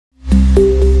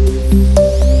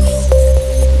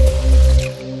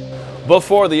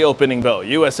Before the opening bell,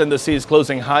 U.S. indices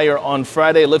closing higher on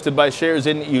Friday, lifted by shares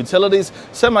in utilities,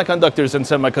 semiconductors and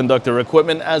semiconductor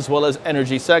equipment, as well as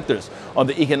energy sectors. On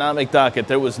the economic docket,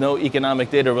 there was no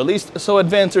economic data released, so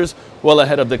advancers well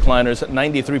ahead of decliners.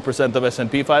 93% of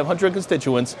S&P 500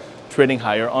 constituents trading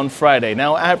higher on Friday.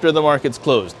 Now, after the markets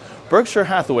closed, Berkshire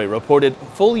Hathaway reported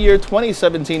full-year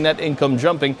 2017 net income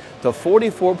jumping to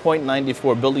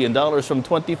 $44.94 billion from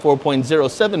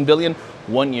 $24.07 billion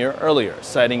 1 year earlier,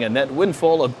 citing a net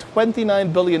windfall of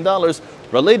 $29 billion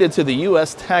related to the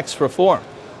U.S. tax reform.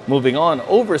 Moving on,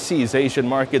 overseas Asian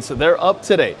markets, they're up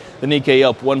today. The Nikkei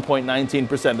up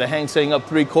 1.19%, the Hang Seng up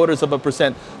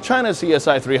 0.75%, China's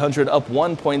CSI 300 up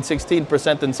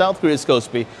 1.16%, and South Korea's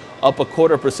Kospi up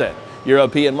 0.25%.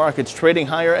 European markets trading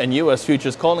higher and U.S.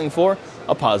 futures calling for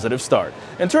a positive start.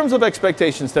 In terms of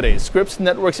expectations today, Scripps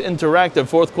Networks Interactive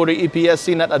fourth quarter EPS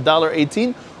seen at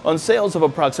 $1.18 on sales of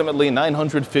approximately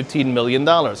 $915 million.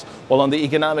 While on the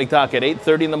economic docket,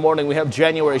 8:30 in the morning, we have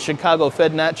January Chicago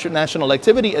Fed National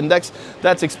Activity Index.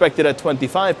 That's expected at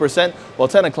 25%, while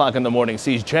 10 o'clock in the morning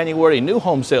sees January new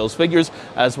home sales figures,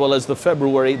 as well as the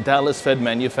February Dallas Fed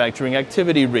Manufacturing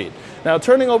Activity read. Now,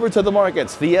 turning over to the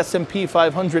markets, the S&P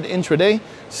 500 intraday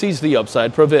sees the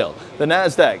upside prevail. The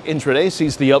Nasdaq intraday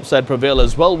sees the upside prevail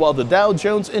as well, while the Dow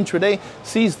Jones intraday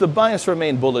sees the bias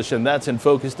remain bullish, and that's in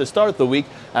focus to start the week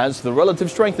as the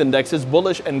relative strength index is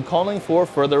bullish and calling for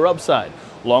further upside.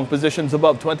 Long positions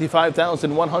above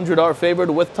 25,100 are favored,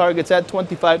 with targets at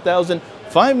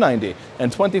 25,590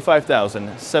 and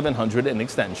 25,700 in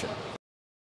extension.